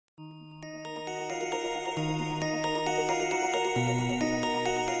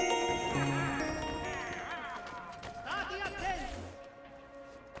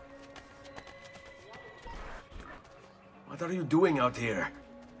doing out here?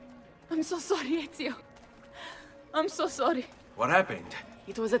 I'm so sorry, Ezio. I'm so sorry. What happened?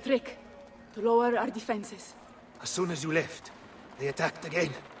 It was a trick to lower our defenses. As soon as you left, they attacked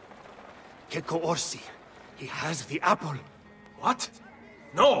again. Keko Orsi, he has the apple. What?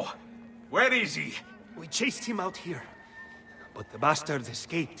 No! Where is he? We chased him out here, but the bastards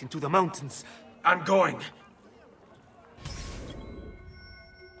escaped into the mountains. I'm going.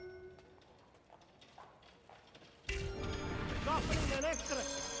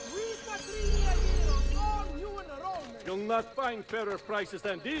 You'll not find fairer prices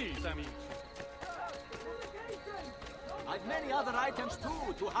than these, amici. I've many other items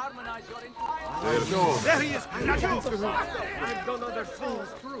too, to harmonize your entire... There he is! I've done other things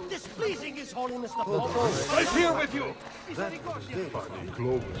through. Displeasing His Holiness the Pope! I'm here with you! It's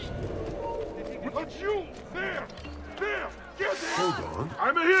you! There! There! Get it! Hold on.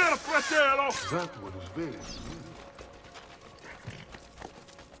 I'm here, fratello! That one is very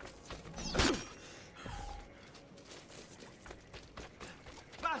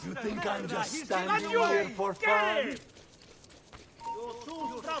You think I'm just standing here for fun?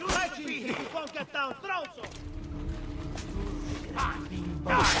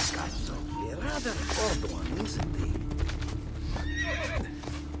 You're rather odd one, isn't he?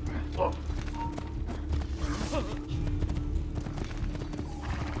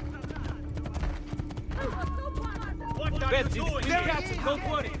 Betsy, we got some, don't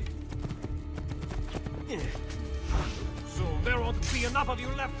worry. So there ought to be enough of you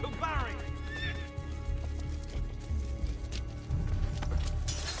left to bury.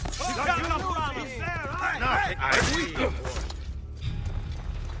 Andiamo!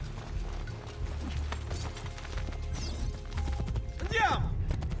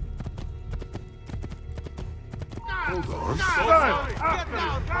 Hold on. Get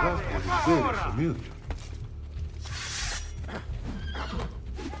down! That one is very familiar.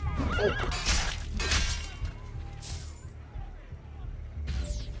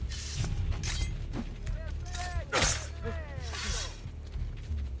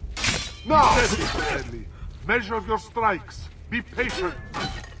 Now! Steady. Measure your strikes. Be patient.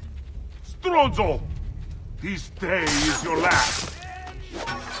 Stronzo! This day is your last.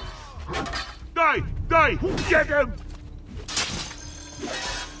 Die! Die! Get him!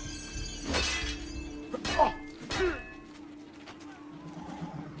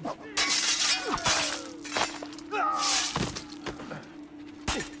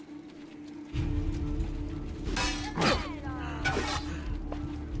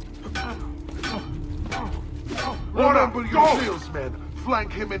 Remember your salesman.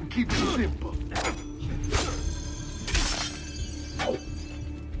 Flank him and keep it simple.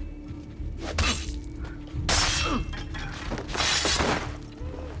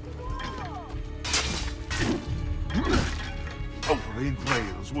 Rain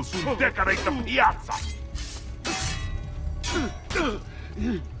trails will soon decorate the piazza.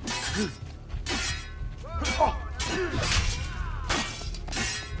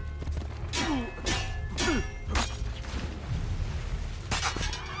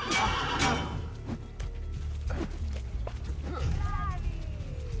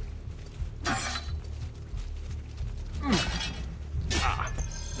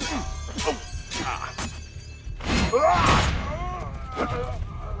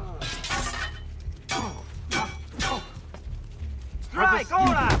 Strike,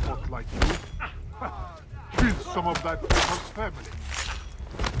 ora! Like you. Kill some of that people's family.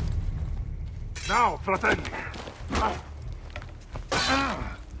 Now, fratelli.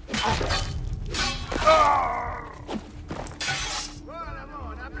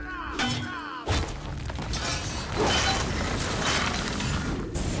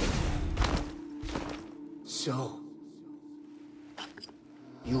 So,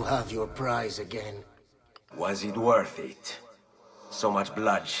 you have your prize again. Was it worth it? So much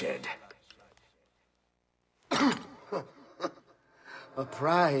bloodshed. A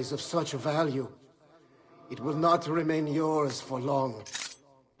prize of such value. It will not remain yours for long.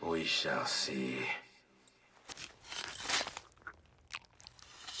 We shall see.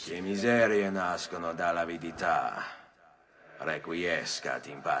 Le miserie nascono dall'avidità. Requiescat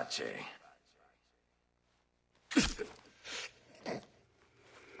in pace.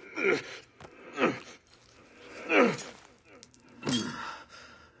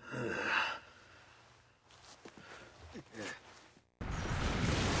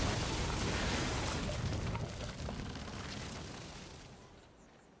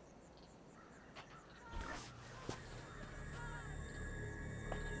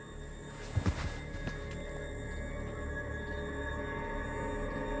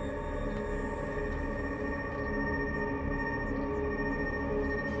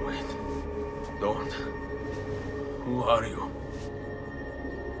 Don't. Who are you?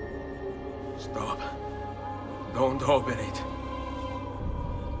 Stop. Don't open it.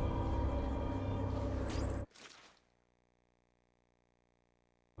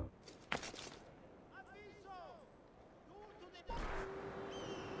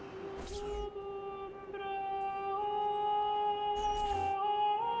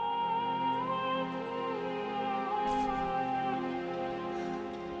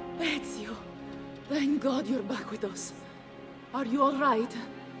 Ezio, thank God you're back with us. Are you all right?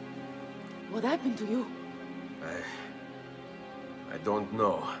 What happened to you? I don't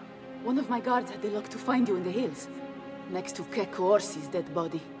know. One of my guards had the luck to find you in the hills, next to Keko Orsi's dead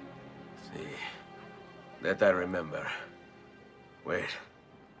body. See, that I remember. Wait,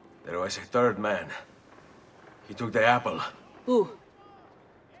 there was a third man. He took the apple. Who?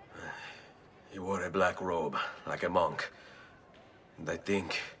 He wore a black robe, like a monk. And I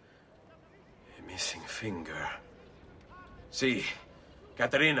think... a missing finger. See,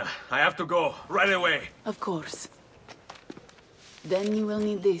 Katerina, I have to go, right away. Of course. Then you will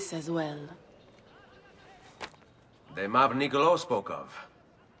need this as well. The map Niccolo spoke of.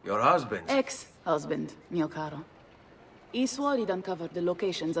 Your husband. Ex-husband, mio caro. He swore he'd uncovered the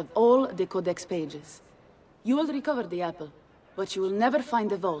locations of all the Codex pages. You will recover the apple, but you will never find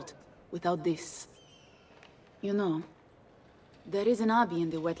the vault without this. You know, there is an abbey in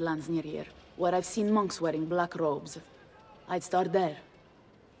the wetlands near here, where I've seen monks wearing black robes. I'd start there.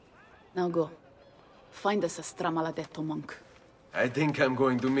 Now go. Find us a stramaladetto monk. I think I'm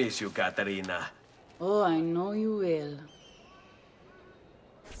going to miss you, Katerina. Oh, I know you will.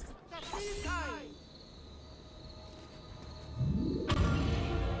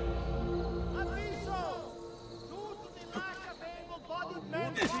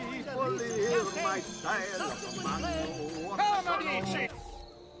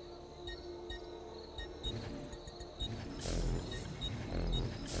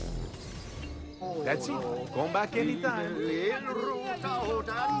 That's it. Come back anytime.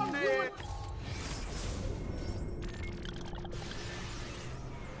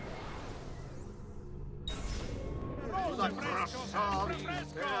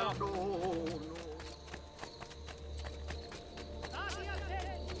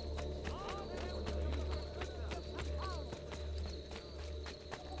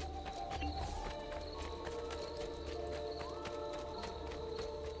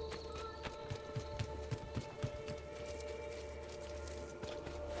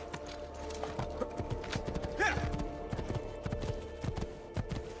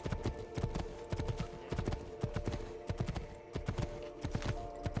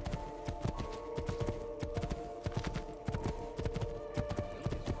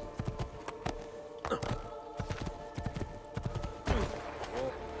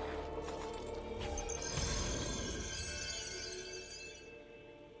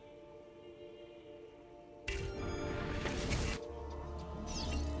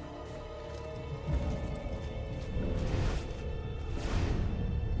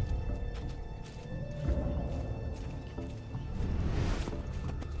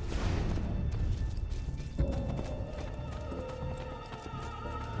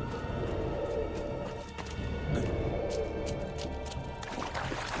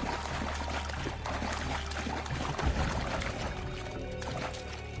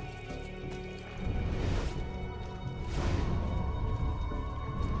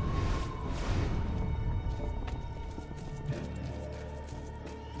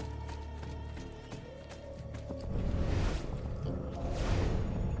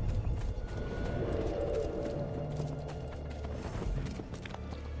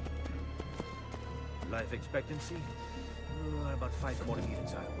 Life expectancy? About 5 more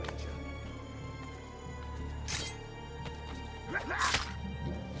minutes, I'll wager.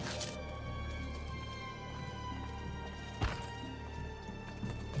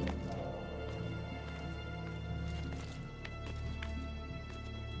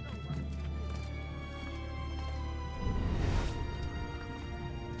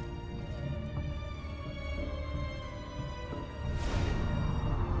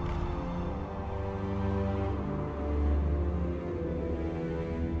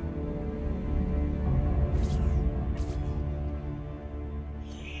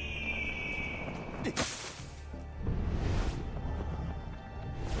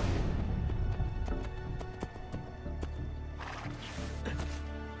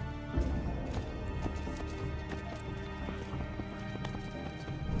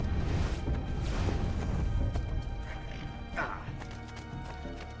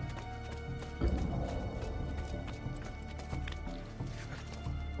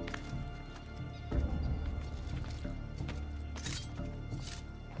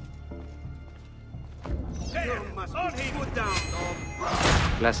 must be put down.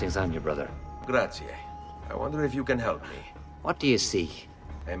 Blessings on you, brother. Grazie. I wonder if you can help me. What do you seek?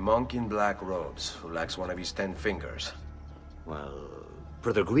 A monk in black robes who lacks one of his 10 fingers. Well,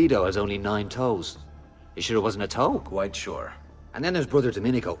 Brother Guido has only 9 toes. You sure it wasn't a toe? Quite sure. And then there's Brother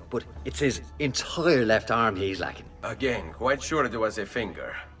Domenico, but it's his entire left arm he's lacking. Again, quite sure it was a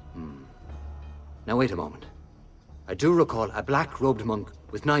finger. Now wait a moment. I do recall a black-robed monk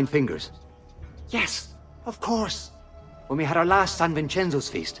with 9 fingers. Yes, of course. When we had our last San Vincenzo's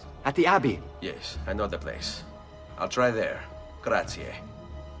feast at the Abbey. Yes, I know the place. I'll try there. Grazie.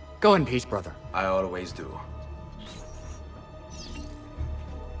 Go in peace, brother. I always do.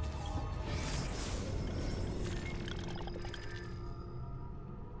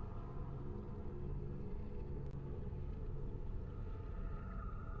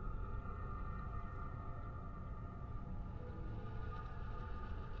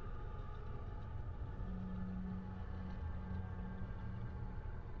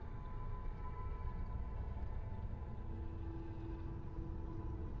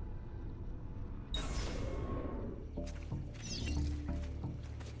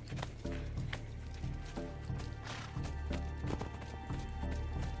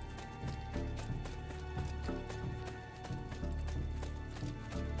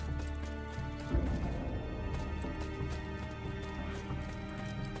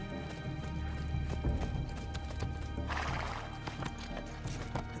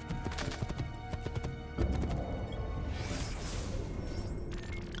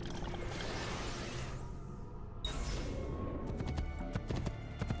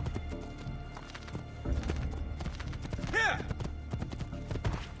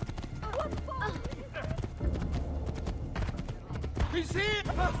 He's here,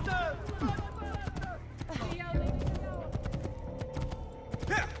 Master!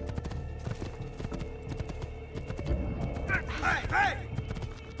 Hey, hey!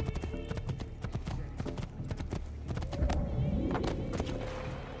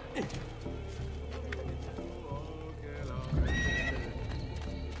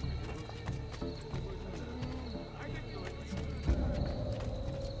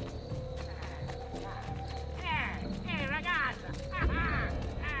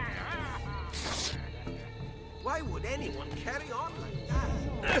 Why would anyone carry on like that?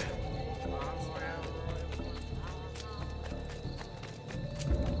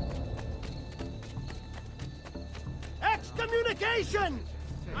 Excommunication!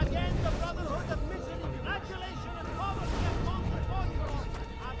 Against the Brotherhood of Misery, flagellation and poverty have gone before you all.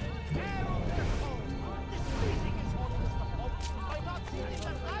 Have been care of their soul, displeasing His Holiness the Pope by not seeking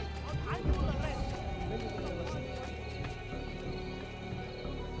the right of annual arrest.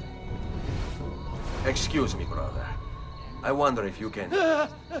 Excuse me, brother. I wonder if you can...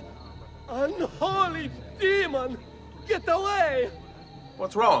 Unholy demon! Get away!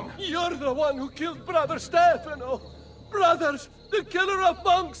 What's wrong? You're the one who killed Brother Stefano! Brothers, the killer of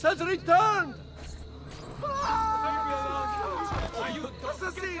monks has returned!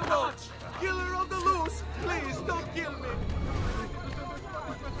 Assassino! Killer of the loose! Please don't kill me!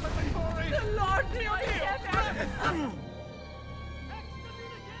 The Lord be with you!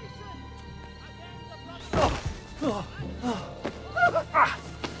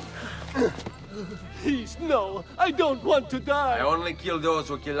 Please, no. I don't want to die. I only kill those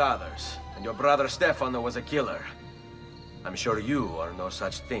who kill others. And your brother Stefano was a killer. I'm sure you are no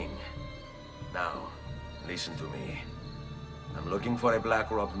such thing. Now, listen to me. I'm looking for a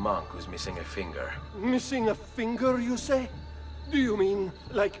black-robed monk who's missing a finger. Missing a finger, you say? Do you mean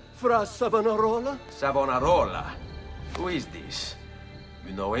like Fra Savonarola? Savonarola? Who is this?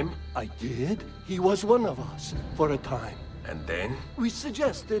 You know him? I did. He was one of us for a time. And then? We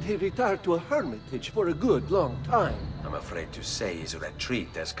suggested he retire to a hermitage for a good long time. I'm afraid to say his retreat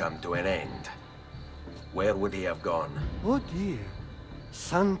has come to an end. Where would he have gone? Oh dear.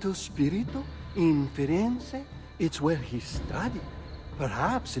 Santo Spirito? In Firenze? It's where he studied.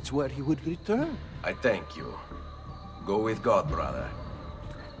 Perhaps it's where he would return. I thank you. Go with God, brother.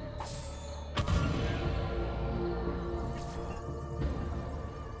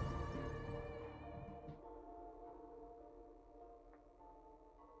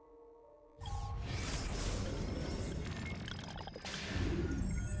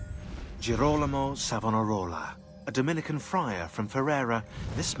 Girolamo Savonarola, a Dominican friar from Ferrara,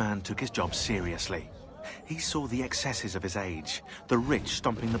 this man took his job seriously. He saw the excesses of his age, the rich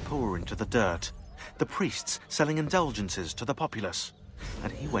stomping the poor into the dirt, the priests selling indulgences to the populace,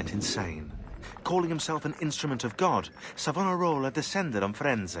 and he went insane. Calling himself an instrument of God, Savonarola descended on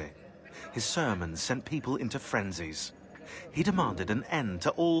Firenze. His sermons sent people into frenzies. He demanded an end to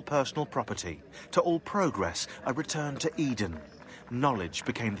all personal property, to all progress, a return to Eden. Knowledge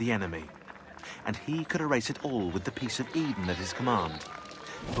became the enemy, and he could erase it all with the piece of Eden at his command.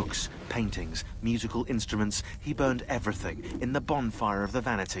 Books, paintings, musical instruments, he burned everything in the bonfire of the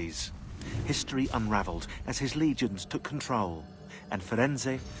vanities. History unraveled as his legions took control, and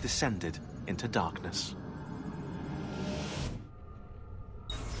Firenze descended into darkness.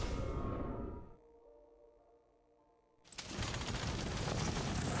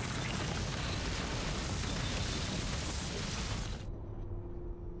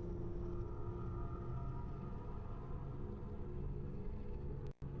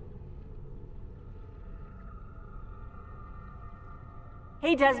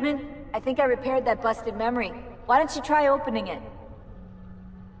 Hey, Desmond. I think I repaired that busted memory. Why don't you try opening it?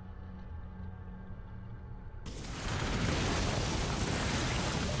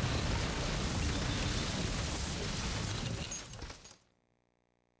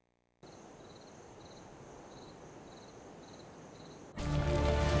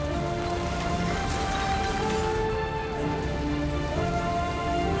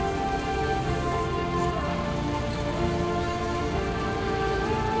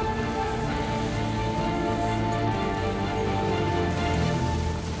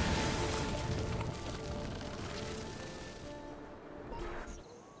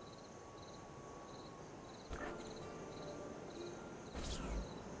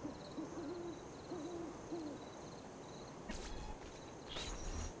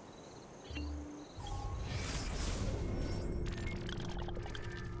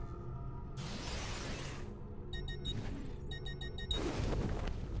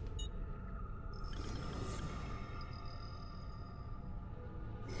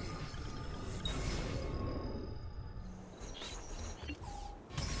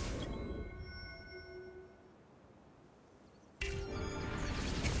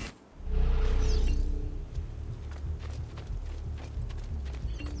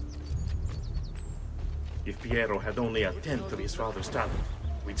 If Piero had only a tenth of his father's talent,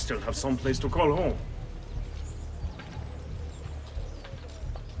 we'd still have some place to call home.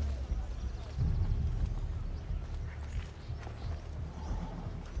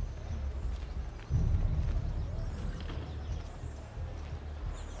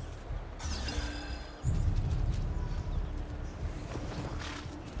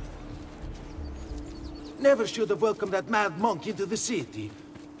 Never should have welcomed that mad monk into the city.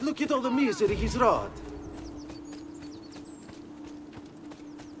 Look at all the misery he's wrought.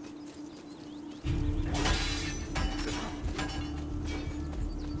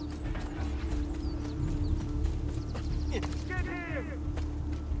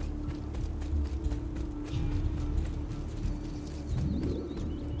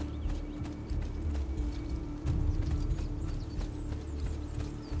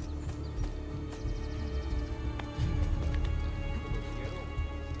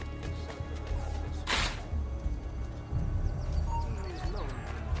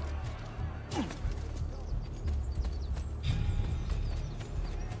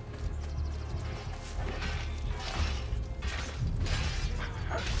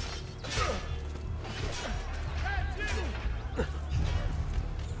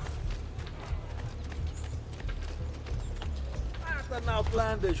 An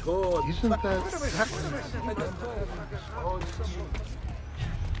outlandish horde. Isn't that...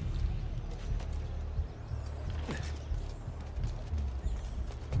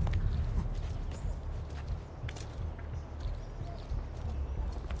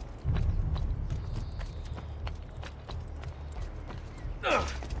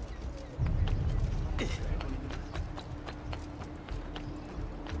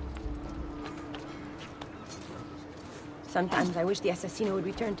 Sometimes I wish the Assassino would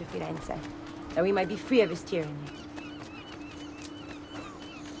return to Firenze, that we might be free of his tyranny.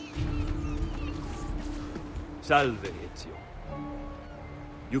 Salve, Ezio.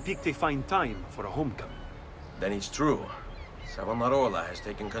 You picked a fine time for a homecoming. Then it's true. Savonarola has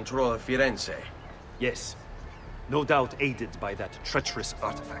taken control of Firenze. Yes. No doubt aided by that treacherous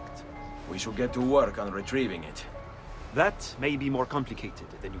artifact. We should get to work on retrieving it. That may be more complicated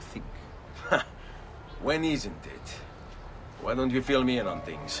than you think. When isn't it? Why don't you fill me in on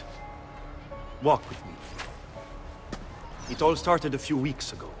things? Walk with me. It all started a few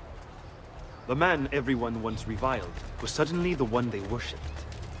weeks ago. The man everyone once reviled was suddenly the one they worshipped.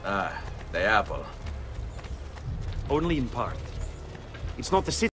 Ah, the apple. Only in part. It's not the city